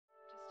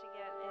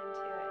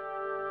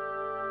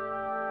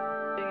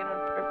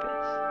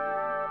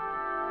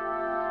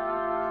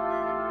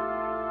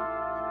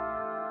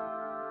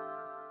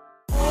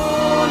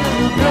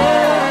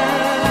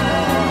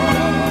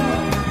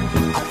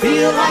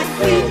feel like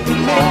we can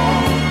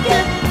make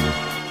it.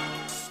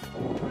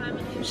 My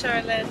name is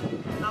Sherilyn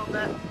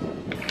Albert,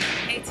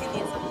 18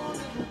 years old,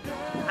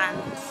 and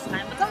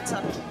I'm a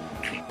dancer.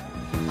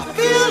 I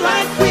feel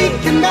like we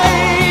can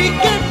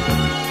make it.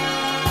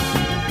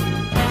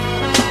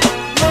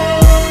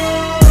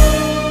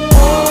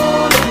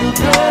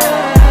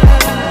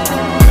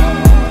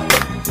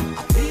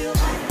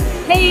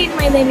 Hey,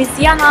 my name is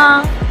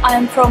Diana.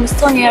 I'm from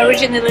Estonia,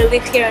 originally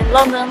live here in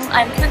London.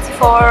 I'm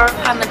 24,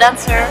 I'm a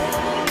dancer.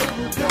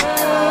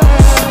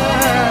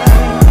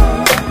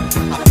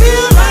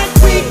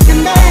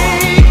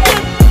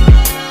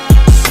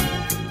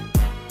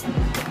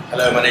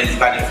 Hello, my name is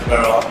Vanny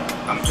Figueroa.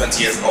 I'm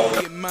 20 years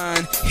old.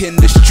 Mine in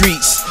the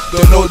streets.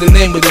 Don't know the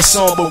name of the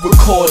song, but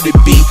record it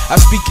beat. I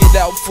speak it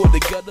out for the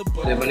gutter.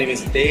 Hello, my name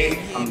is Dave.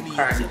 I'm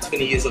currently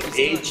 20 years of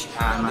age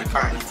and I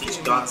currently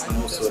teach dance. I'm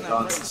also a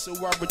dancer. So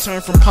I return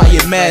from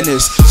higher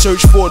manners,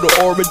 search for the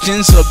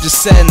origins of the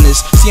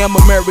sadness. See, I'm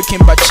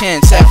American by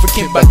chance,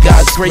 African by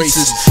God's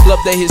graces. Love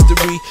that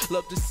history.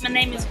 Love the. My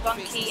name is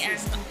Bunky and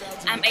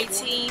I'm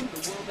 18.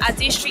 I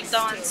do street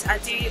dance. I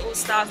do all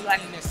styles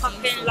like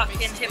popping,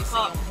 locking, hip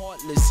hop.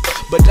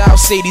 But I'll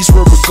say these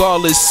words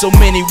regardless. So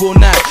many will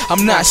not.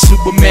 I'm not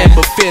Superman,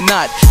 but fear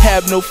not.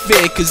 Have no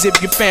fear, cause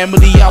if your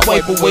family, I'll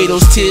wipe away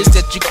those tears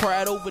that you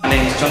cried over. My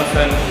name is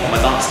Jonathan. My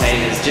dance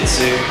name is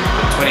Jitsu.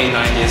 I'm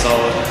 29 years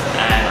old,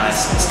 and the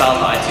styles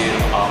that I do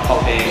are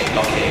popping,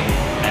 locking,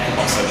 and hip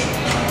hop social.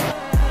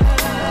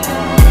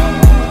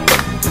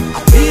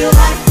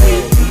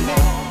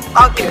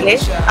 Arguably,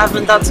 I've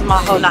been dancing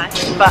my whole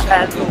life, but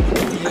I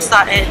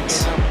started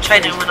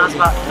training when I was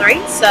about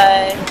 3, so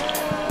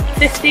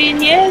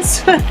 15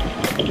 years.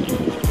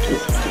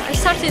 I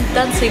started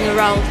dancing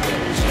around,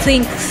 I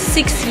think,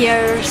 6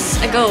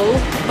 years ago,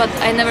 but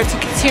I never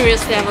took it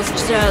seriously. I was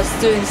just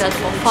doing that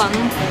for fun.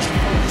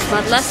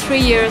 But last 3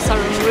 years I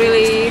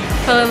really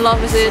fell in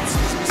love with it.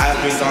 I've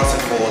been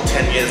dancing for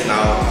 10 years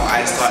now.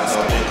 I started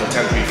off doing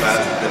contemporary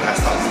first, then I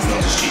started moving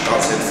on to street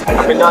dancing.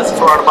 I've been dancing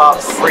for around about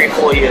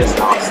 3-4 years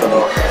now,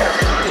 so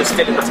just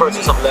still in the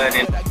process of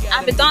learning.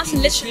 I've been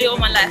dancing literally all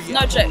my life,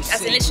 no joke,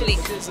 as in literally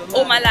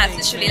all my life,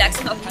 literally like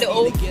since I was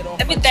little,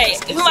 every day.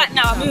 Even right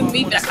now, I'm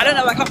moving, like I don't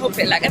know, I can't help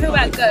it, like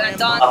everywhere I go I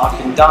dance. I've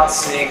been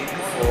dancing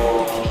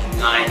for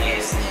 9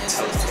 years in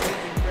total.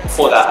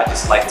 Before that, I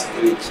just liked to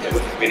move, it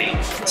wasn't really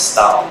a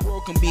style.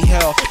 Can be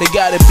hell, they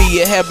gotta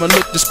be a heaven.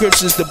 Look, the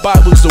scriptures, the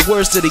Bible's the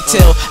words that they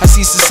tell. I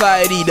see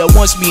society that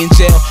wants me in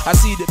jail. I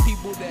see the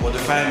people that. What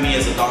defines me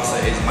as a dancer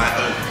is my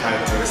own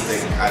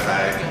characteristic as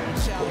I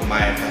put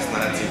my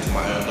personality to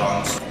my own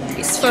dance.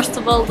 It's first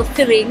of all the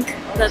feeling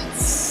that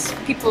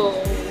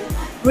people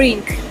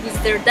bring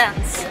with their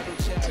dance.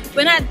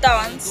 When I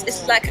dance,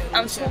 it's like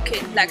I'm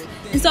talking, like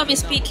instead of me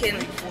speaking,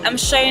 I'm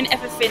showing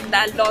everything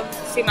that I love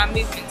through my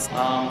movements.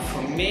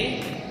 For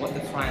me, what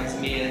defines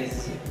me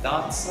as a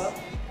dancer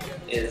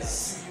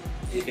is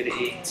the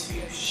ability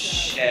to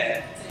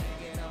share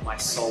my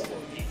soul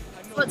with you.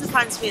 What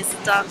defines me as a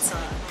dancer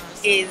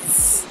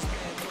is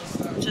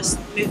just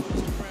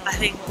movement. I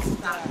think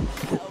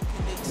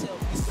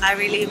I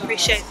really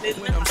appreciate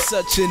movement. I'm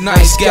such a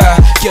nice guy,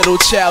 ghetto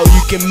child,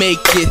 you can make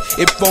it.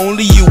 If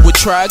only you would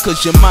try,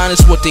 cause your mind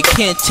is what they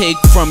can't take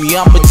from you.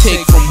 I'ma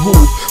take from who?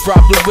 Rob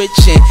the rich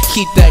and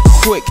keep that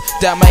quick.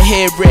 Dye my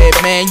hair red,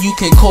 man, you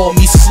can call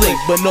me slick.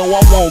 But no,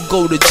 I won't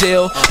go to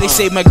jail. They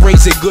say my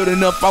grades are good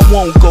enough, I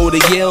won't go to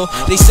Yale.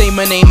 They say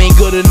my name ain't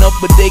good enough,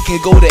 but they can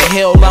go to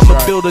hell. I'ma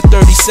build a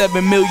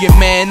 37 million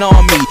man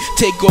army,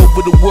 take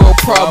over the world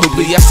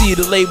probably. I see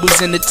the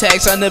labels and the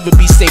tax, I'll never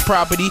be state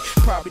property.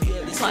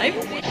 Time?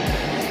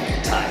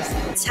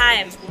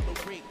 Time.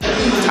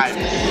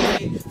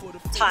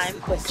 Time.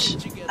 Which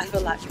I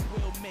feel like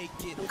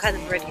I'm kind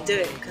of already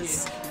doing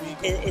because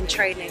in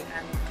training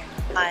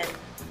and I'm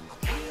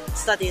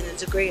studying a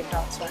degree in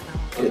dance right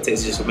now. It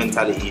takes just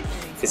mentality,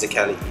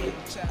 physicality,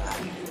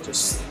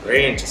 just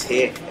brain, just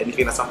here.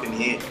 Anything that's up in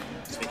here,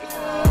 just make it.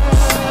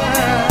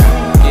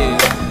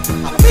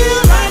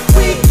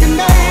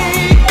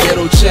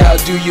 Ghetto child,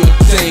 do your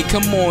thing.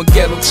 Come on,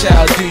 ghetto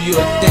child, do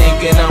your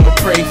thing, and I'ma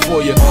pray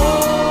for you.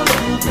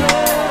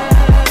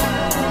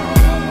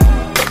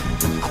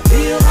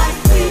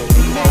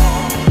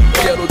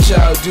 Ghetto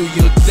child, do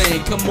your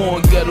thing. Come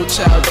on, ghetto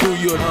child, do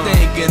your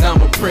thing, and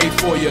I'ma pray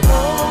for you.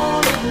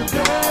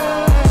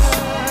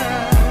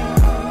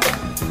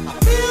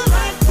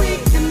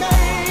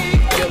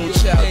 Ghetto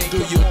child, do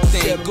your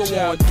thing. Go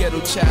on, ghetto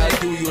child,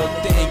 do your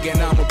thing,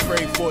 and I'ma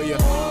pray for you.